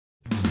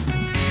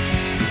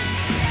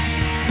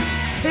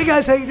Hey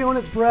guys, how you doing?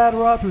 It's Brad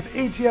Roth with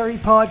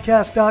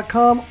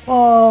ATREpodcast.com,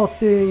 all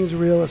things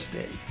real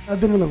estate. I've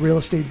been in the real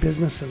estate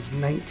business since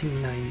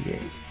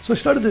 1998. So I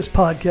started this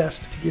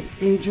podcast to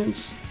give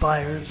agents,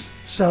 buyers,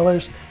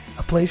 sellers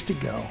a place to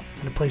go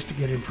and a place to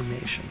get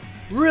information.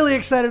 Really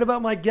excited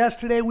about my guest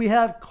today. We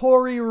have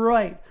Corey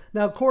Wright.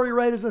 Now, Corey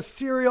Wright is a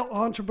serial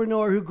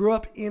entrepreneur who grew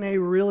up in a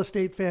real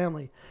estate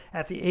family.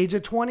 At the age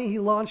of 20, he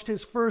launched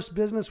his first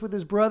business with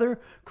his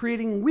brother,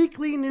 creating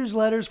weekly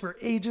newsletters for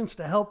agents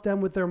to help them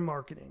with their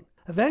marketing.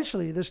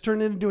 Eventually, this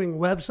turned into doing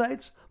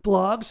websites,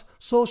 blogs,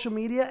 social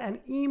media, and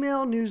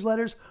email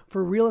newsletters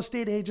for real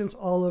estate agents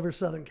all over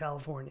Southern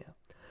California.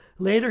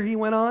 Later, he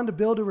went on to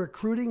build a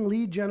recruiting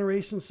lead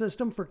generation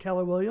system for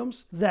Keller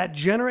Williams that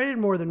generated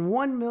more than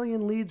 1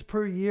 million leads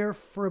per year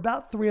for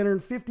about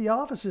 350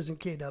 offices in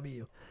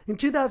KW. In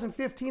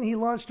 2015, he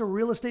launched a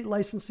real estate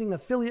licensing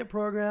affiliate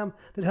program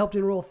that helped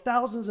enroll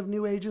thousands of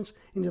new agents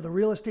into the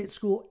real estate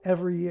school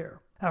every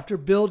year. After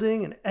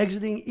building and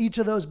exiting each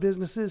of those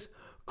businesses,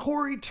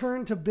 Corey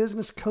turned to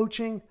business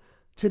coaching.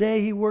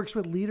 Today, he works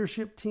with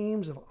leadership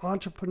teams of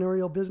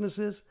entrepreneurial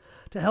businesses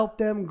to help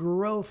them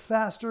grow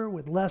faster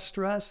with less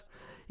stress.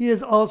 He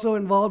is also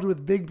involved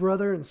with Big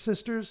Brother and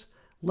Sisters,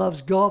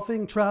 loves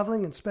golfing,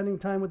 traveling, and spending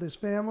time with his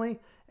family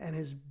and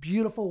his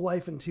beautiful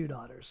wife and 2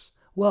 daughters.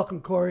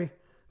 Welcome, Corey.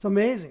 It's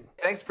amazing.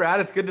 Thanks,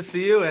 Brad. It's good to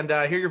see you and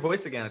hear your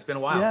voice again. It's been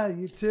a while. Yeah,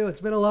 you too. It's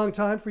been a long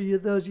time for you,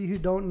 those of you who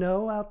don't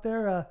know out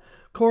there.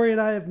 Corey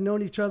and I have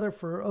known each other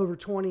for over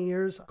 20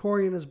 years.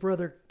 Corey and his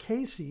brother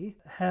Casey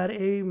had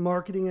a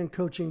marketing and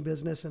coaching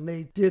business, and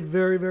they did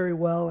very, very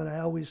well, and I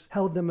always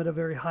held them at a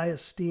very high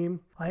esteem.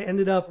 I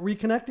ended up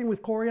reconnecting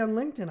with Corey on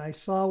LinkedIn. I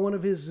saw one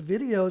of his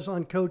videos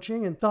on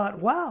coaching and thought,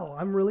 wow,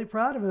 I'm really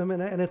proud of him,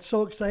 and it's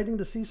so exciting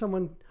to see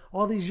someone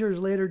all these years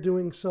later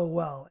doing so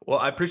well. Well,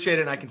 I appreciate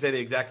it, and I can say the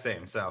exact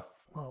same.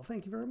 Well,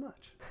 thank you very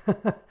much.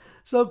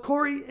 So,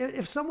 Corey,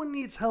 if someone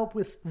needs help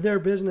with their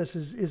business,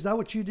 is that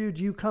what you do?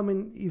 Do you come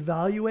and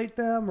evaluate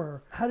them,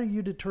 or how do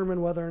you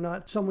determine whether or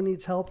not someone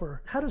needs help,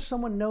 or how does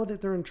someone know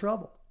that they're in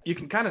trouble? You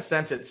can kind of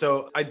sense it.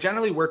 So I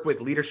generally work with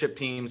leadership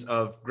teams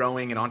of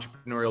growing and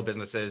entrepreneurial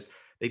businesses.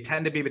 They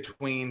tend to be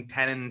between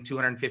 10 and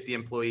 250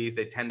 employees.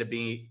 They tend to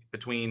be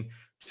between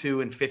 2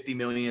 and 50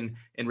 million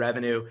in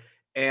revenue.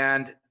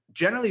 And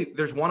generally,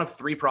 there's one of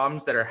 3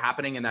 problems that are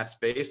happening in that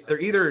space.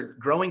 They're either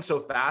growing so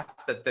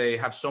fast that they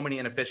have so many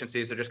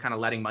inefficiencies, they're just kind of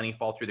letting money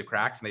fall through the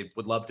cracks, and they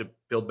would love to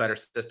build better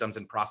systems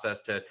and process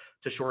to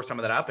shore some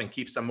of that up and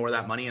keep some more of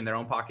that money in their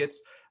own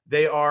pockets.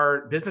 They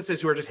are businesses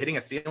who are just hitting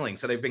a ceiling.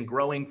 So they've been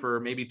growing for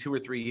maybe 2 or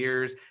 3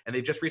 years, and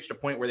they've just reached a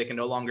point where they can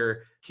no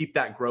longer keep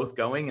that growth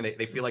going. And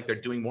they feel like they're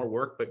doing more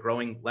work, but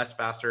growing less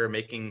faster,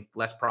 making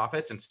less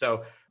profits. And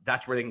so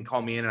that's where they can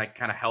call me in, and I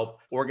kind of help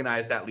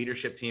organize that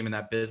leadership team and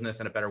that business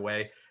in a better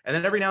way. And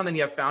then every now and then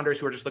you have founders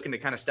who are just looking to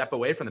kind of step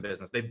away from the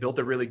business. They've built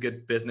a really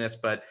good business,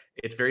 but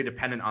it's very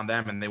dependent on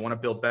them, and they want to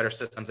build better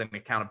systems and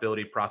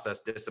accountability, process,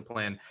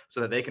 discipline, so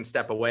that they can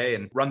step away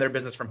and run their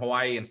business from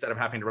Hawaii instead of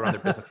having to run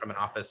their business from an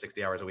office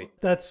 60 hours a week.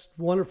 That's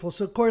wonderful.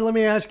 So, Corey, let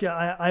me ask you,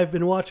 I've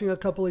been watching a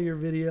couple of your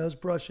videos,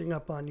 brushing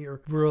up on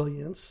your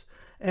brilliance,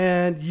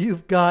 and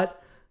you've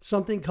got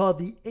something called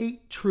the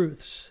 8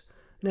 Truths.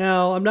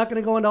 Now, I'm not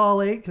going to go into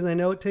all 8 because I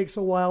know it takes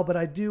a while, but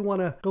I do want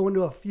to go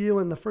into a few.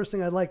 And the first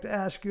thing I'd like to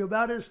ask you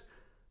about is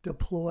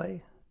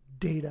deploy,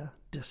 data,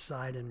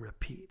 decide, and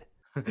repeat.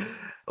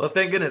 Well,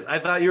 thank goodness. I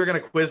thought you were going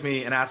to quiz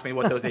me and ask me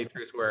what those 8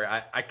 truths were.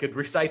 I could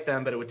recite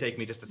them, but it would take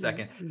me just a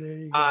second. There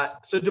you go.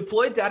 So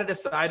deploy, data,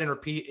 decide, and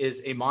repeat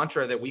is a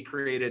mantra that we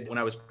created when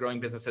I was growing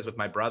businesses with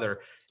my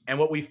brother. And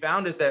what we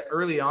found is that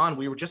early on,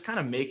 we were just kind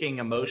of making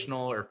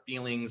emotional or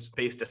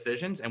feelings-based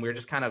decisions, and we were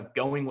just kind of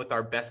going with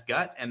our best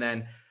gut and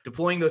then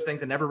deploying those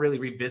things and never really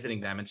revisiting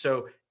them. And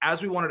so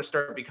as we wanted to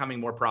start becoming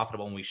more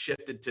profitable and we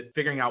shifted to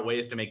figuring out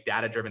ways to make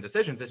data-driven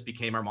decisions, this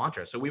became our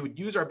mantra. So we would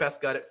use our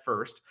best gut at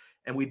first,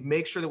 and we'd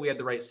make sure that we had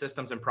the right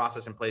systems and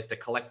process in place to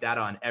collect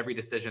data on every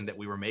decision that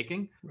we were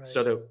making. Right.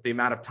 So that the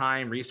amount of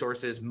time,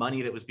 resources,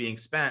 money that was being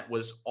spent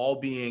was all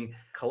being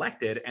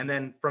collected. And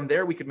then from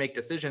there, we could make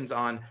decisions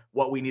on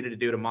what we needed to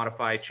do to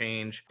modify,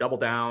 change, double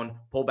down,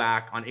 pull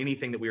back on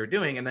anything that we were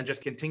doing, and then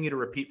just continue to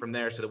repeat from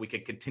there so that we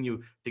could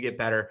continue to get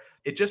better.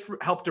 It just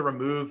helped to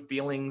remove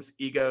feelings,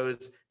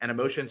 egos, and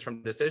emotions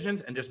from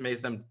decisions and just makes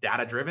them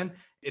data-driven.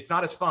 It's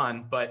not as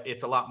fun, but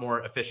it's a lot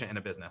more efficient in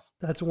a business.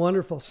 That's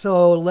wonderful.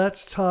 So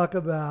let's talk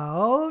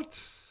about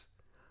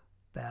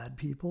bad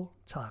people,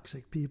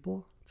 toxic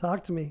people.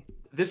 Talk to me.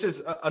 This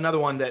is another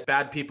one that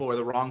bad people or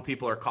the wrong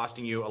people are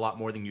costing you a lot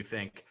more than you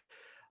think.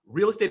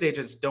 Real estate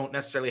agents don't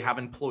necessarily have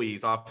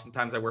employees.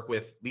 Oftentimes I work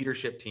with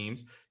leadership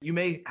teams. You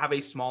may have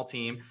a small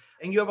team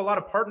and you have a lot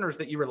of partners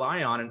that you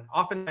rely on. And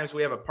oftentimes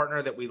we have a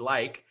partner that we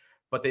like,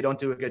 but they don't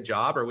do a good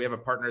job, or we have a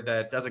partner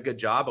that does a good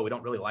job, but we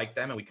don't really like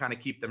them and we kind of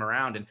keep them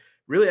around. And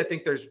really, I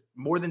think there's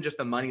more than just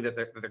the money that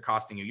they're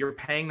costing you. You're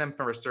paying them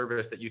for a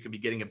service that you could be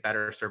getting a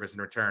better service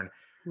in return.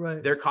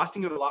 Right. They're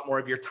costing you a lot more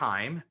of your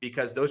time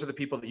because those are the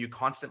people that you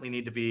constantly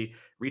need to be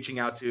reaching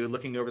out to,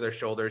 looking over their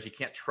shoulders. You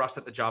can't trust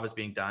that the job is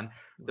being done.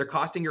 They're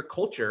costing your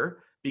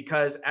culture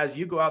because as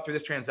you go out through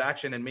this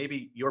transaction and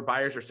maybe your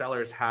buyers or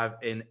sellers have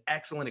an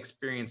excellent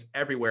experience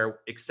everywhere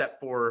except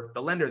for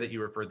the lender that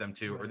you referred them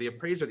to or the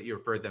appraiser that you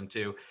referred them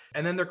to.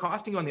 And then they're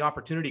costing you on the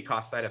opportunity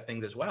cost side of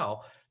things as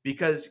well,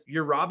 because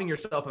you're robbing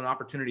yourself of an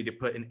opportunity to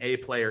put an A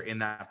player in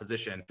that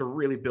position to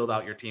really build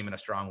out your team in a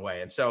strong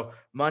way. And so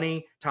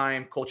money,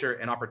 time, culture,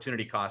 and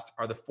opportunity cost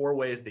are the 4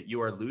 ways that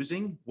you are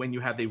losing when you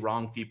have the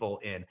wrong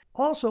people in.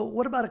 Also,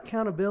 what about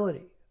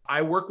accountability?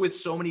 I work with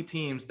so many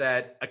teams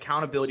that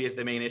accountability is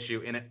the main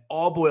issue, and it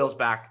all boils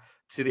back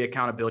to the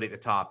accountability at the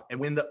top. And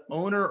when the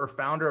owner or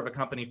founder of a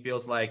company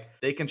feels like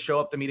they can show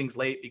up to meetings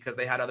late because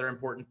they had other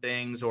important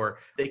things, or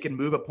they can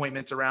move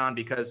appointments around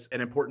because an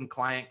important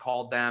client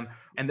called them,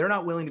 and they're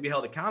not willing to be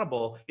held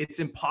accountable, it's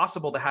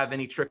impossible to have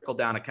any trickle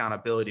down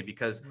accountability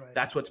because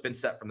that's what's been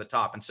set from the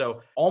top. And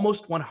so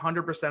almost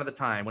 100% of the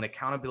time when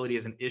accountability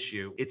is an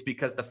issue, it's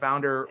because the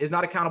founder is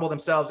not accountable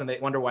themselves and they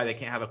wonder why they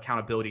can't have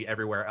accountability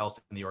everywhere else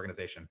in the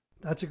organization.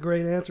 That's a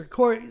great answer.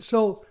 Corey,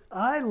 so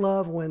I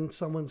love when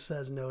someone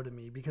says no to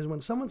me, because when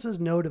someone says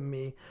no to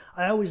me,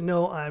 I always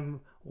know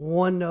I'm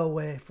one no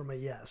away from a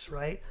yes,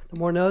 right? The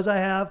more no's I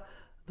have,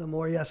 the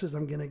more yeses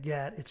I'm going to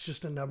get. It's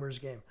just a numbers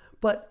game.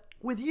 But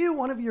with you,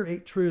 one of your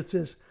 8 truths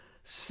is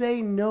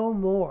say no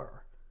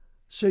more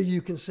so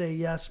you can say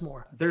yes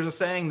more. There's a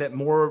saying that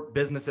more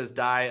businesses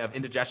die of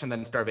indigestion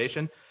than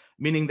starvation,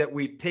 meaning that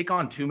we take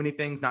on too many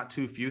things, not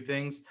too few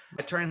things.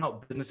 I try and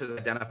help businesses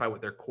identify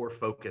what their core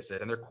focus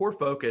is. And their core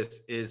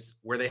focus is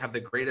where they have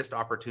the greatest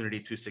opportunity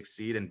to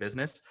succeed in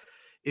business.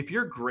 If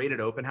you're great at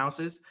open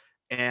houses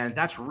and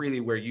that's really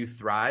where you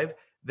thrive,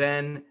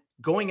 then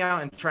going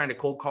out and trying to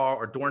cold call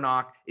or door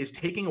knock is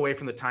taking away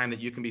from the time that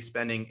you can be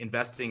spending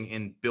investing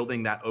in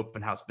building that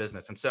open house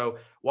business. And so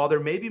while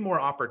there may be more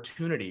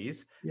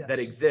opportunities that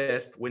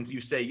exist when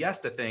you say yes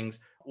to things,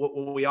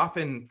 what we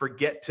often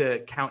forget to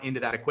count into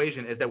that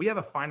equation is that we have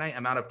a finite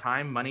amount of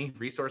time, money,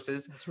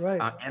 resources,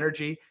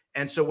 energy.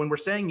 And so when we're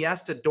saying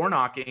yes to door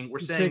knocking, we're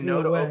saying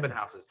no to open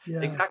houses.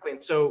 Exactly.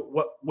 And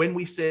so when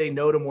we say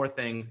no to more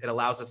things, it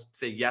allows us to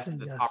say yes to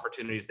the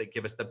opportunities that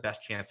give us the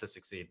best chance to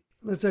succeed.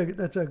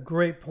 That's a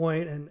great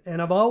point.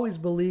 And I've always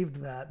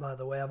believed that, by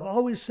the way. I've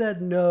always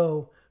said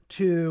no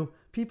to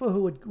people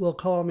who will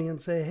call me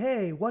and say,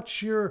 hey,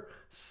 what's your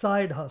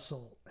side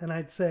hustle? And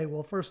I'd say,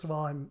 well, first of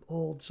all, I'm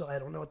old, so I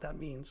don't know what that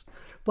means.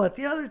 But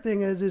the other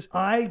thing is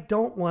I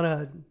don't want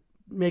to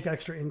make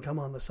extra income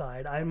on the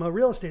side. I'm a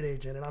real estate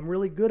agent and I'm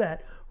really good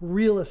at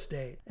real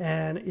estate.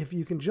 And if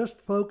you can just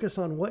focus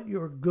on what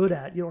you're good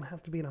at, you don't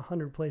have to be in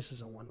 100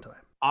 places at one time.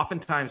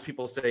 Oftentimes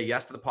people say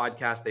yes to the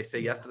podcast. They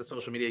say yes to the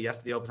social media, yes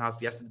to the open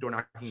house, yes to the door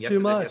knocking. It's too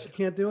much. You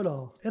can't do it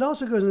all. It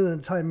also goes into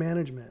time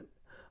management.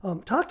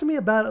 Talk to me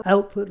about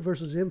output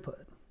versus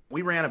input.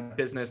 We ran a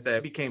business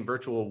that became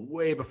virtual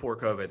way before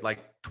COVID, like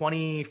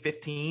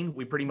 2015.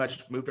 We pretty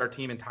much moved our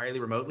team entirely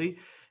remotely.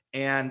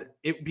 And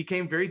it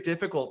became very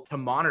difficult to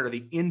monitor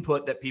the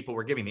input that people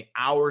were giving, the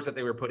hours that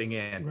they were putting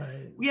in.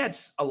 Right. We had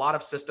a lot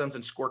of systems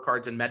and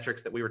scorecards and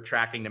metrics that we were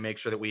tracking to make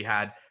sure that we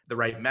had the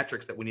right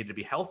metrics that we needed to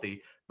be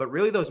healthy. But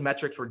really those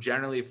metrics were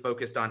generally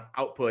focused on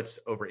outputs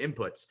over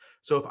inputs.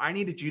 So if I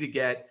needed you to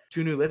get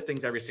 2 new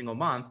listings every single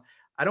month,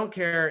 I don't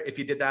care if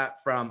you did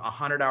that from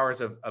 100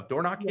 hours of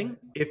door knocking.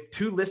 Yeah. If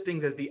 2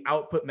 listings is the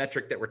output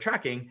metric that we're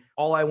tracking,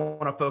 all I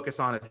want to focus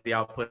on is the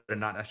output and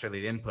not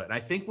necessarily the input. And I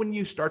think when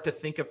you start to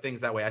think of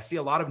things that way, I see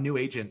a lot of new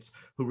agents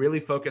who really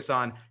focus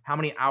on how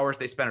many hours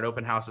they spent at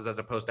open houses as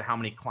opposed to how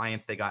many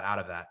clients they got out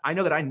of that. I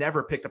know that I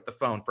never picked up the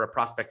phone for a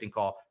prospecting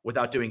call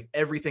without doing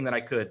everything that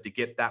I could to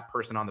get that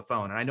person on the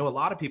phone. And I know a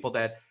lot of people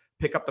that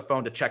pick up the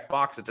phone to check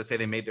boxes to say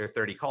they made their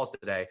 30 calls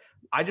today.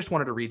 I just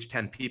wanted to reach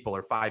 10 people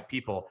or 5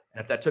 people.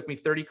 And if that took me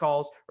 30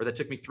 calls or that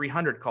took me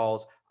 300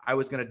 calls, I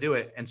was going to do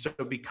it. And so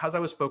because I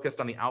was focused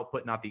on the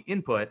output, not the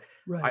input,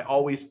 I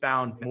always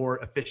found more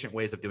efficient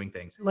ways of doing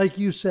things. Like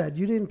you said,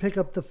 you didn't pick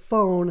up the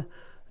phone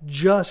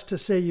just to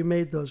say you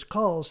made those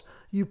calls.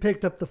 You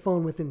picked up the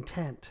phone with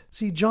intent.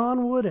 See,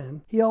 John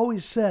Wooden, he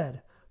always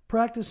said,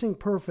 practicing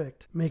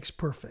perfect makes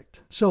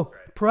perfect. So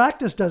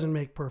practice doesn't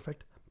make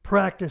perfect.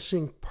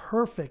 Practicing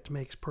perfect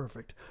makes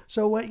perfect.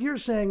 So what you're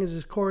saying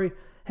is Corey,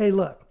 hey,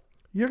 look,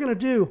 you're going to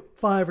do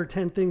 5 or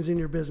 10 things in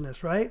your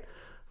business, right?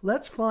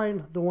 Let's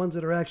find the ones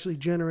that are actually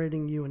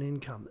generating you an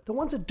income. The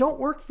ones that don't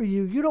work for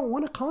you, you don't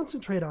want to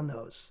concentrate on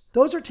those.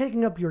 Those are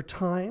taking up your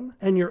time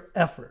and your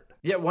effort.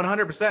 Yeah,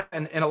 100%.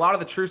 And a lot of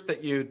the truths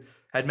that you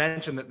had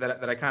mentioned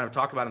that I kind of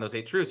talk about in those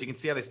 8 truths, you can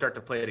see how they start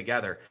to play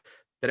together.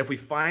 That if we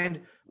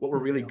find what we're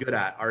really good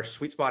at, our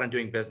sweet spot in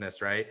doing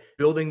business, right?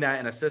 Building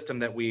that in a system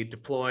that we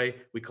deploy,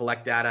 we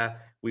collect data,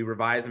 we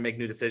revise and make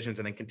new decisions,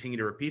 and then continue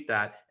to repeat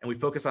that. And we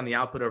focus on the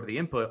output over the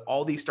input.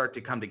 All these start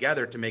to come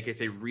together to make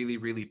us a really,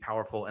 really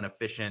powerful and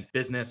efficient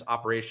business,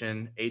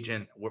 operation,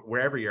 agent,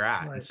 wherever you're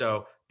at. Right. And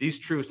so these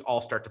truths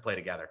all start to play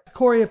together.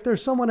 Corey, if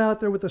there's someone out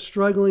there with a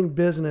struggling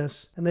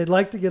business and they'd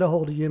like to get a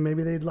hold of you,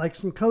 maybe they'd like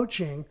some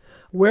coaching,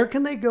 where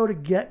can they go to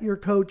get your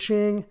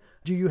coaching?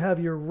 Do you have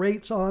your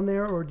rates on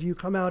there, or do you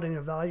come out and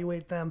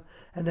evaluate them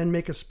and then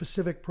make a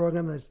specific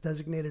program that's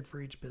designated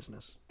for each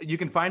business? You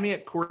can find me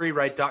at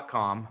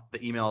CoreyWright.com.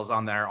 The email is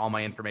on there. All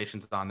my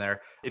information's on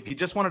there. If you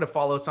just wanted to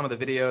follow some of the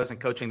videos and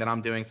coaching that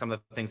I'm doing, some of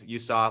the things that you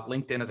saw,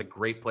 LinkedIn is a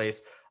great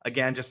place.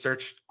 Again, just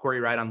search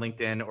Corey Wright on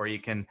LinkedIn, or you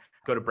can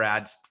go to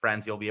Brad's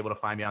Friends. You'll be able to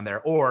find me on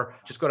there, or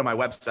just go to my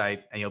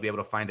website and you'll be able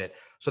to find it.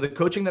 So the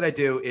coaching that I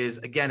do is,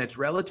 again, it's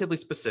relatively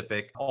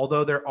specific,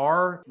 although there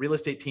are real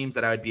estate teams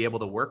that I would be able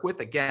to work with.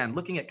 Again,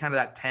 looking at kind of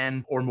that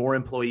 10 or more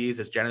employees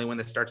is generally when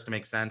this starts to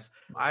make sense.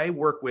 I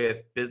work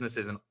with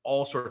businesses in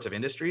all sorts of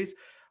industries.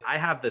 I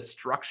have the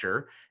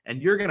structure,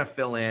 and you're going to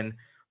fill in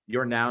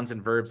your nouns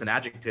and verbs and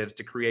adjectives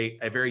to create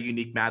a very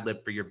unique Mad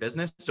Lib for your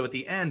business. So at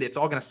the end, it's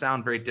all going to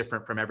sound very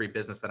different from every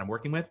business that I'm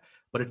working with,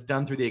 but it's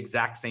done through the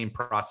exact same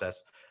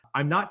process.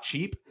 I'm not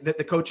cheap. That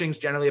the coaching's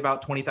generally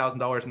about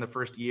 $20,000 in the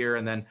first year,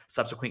 and then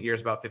subsequent years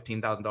about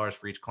 $15,000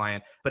 for each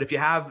client. But if you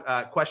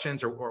have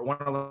questions or want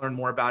to learn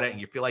more about it,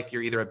 and you feel like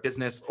you're either a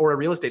business or a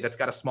real estate that's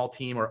got a small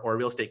team, or a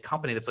real estate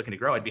company that's looking to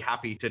grow, I'd be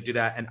happy to do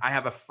that. And I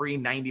have a free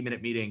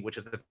 90-minute meeting, which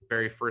is the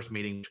very first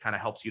meeting, which kind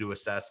of helps you to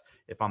assess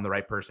if I'm the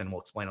right person.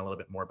 We'll explain a little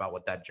bit more about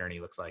what that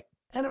journey looks like.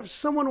 And if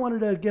someone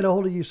wanted to get a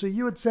hold of you, so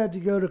you had said to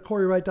go to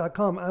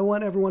CoreyWright.com. I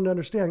want everyone to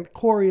understand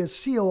Corey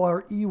is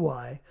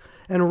Corey,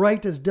 and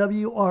Wright is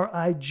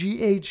Wright.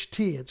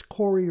 It's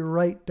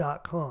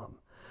CoreyWright.com.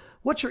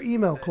 What's your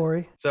email,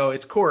 Corey? So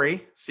it's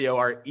Corey,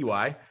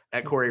 Corey,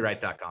 at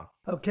CoreyWright.com.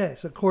 Okay,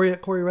 so Corey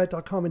at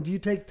CoreyWright.com. And do you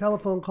take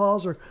telephone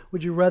calls, or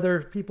would you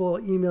rather people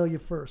email you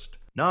first?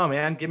 No,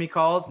 man. Give me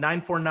calls,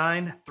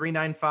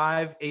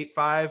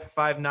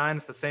 949-395-8559.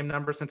 It's the same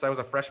number since I was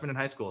a freshman in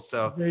high school.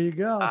 So there you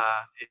go.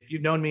 If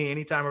you've known me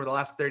anytime over the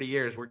last 30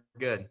 years, we're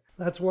good.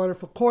 That's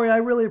wonderful. Corey, I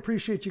really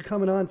appreciate you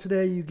coming on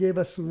today. You gave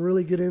us some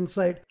really good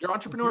insight. You're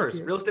entrepreneurs.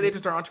 Real estate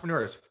agents are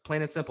entrepreneurs,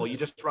 plain and simple. You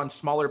just run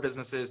smaller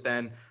businesses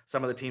than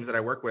some of the teams that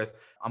I work with.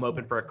 I'm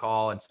open for a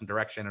call and some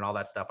direction and all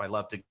that stuff. I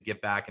love to give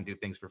back and do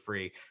things for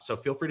free. So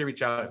feel free to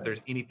reach out if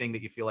there's anything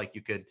that you feel like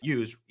you could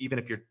use, even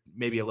if you're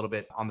maybe a little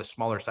bit on the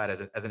smaller side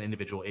as an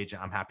individual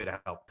agent. I'm happy to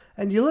help.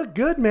 And you look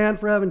good, man,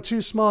 for having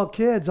two small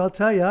kids. I'll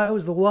tell you, I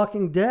was the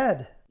Walking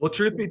Dead. Well,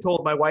 truth be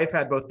told, my wife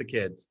had both the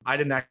kids. I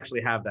didn't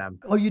actually have them.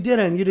 Oh, you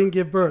didn't? You didn't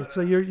give birth,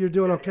 so you're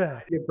doing okay.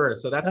 I gave birth,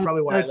 so that's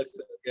probably why I look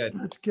so good.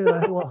 That's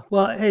good.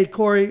 Well, hey,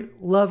 Corey,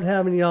 loved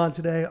having you on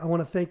today. I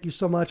want to thank you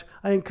so much.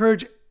 I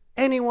encourage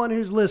anyone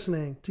who's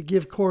listening to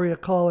give Corey a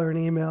call or an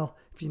email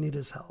if you need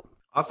his help.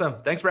 Awesome.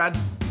 Thanks, Brad.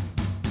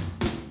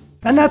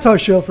 And that's our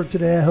show for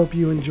today. I hope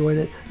you enjoyed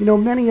it. You know,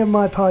 many of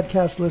my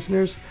podcast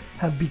listeners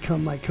have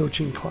become my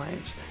coaching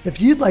clients. If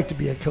you'd like to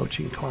be a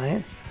coaching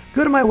client,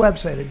 go to my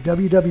website at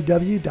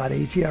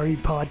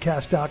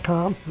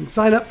www.atrepodcast.com and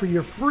sign up for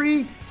your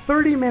free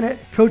 30-minute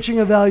coaching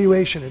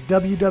evaluation at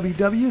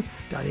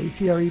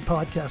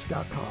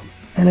www.atrepodcast.com.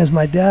 And as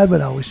my dad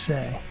would always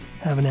say,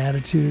 have an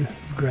attitude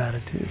of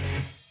gratitude.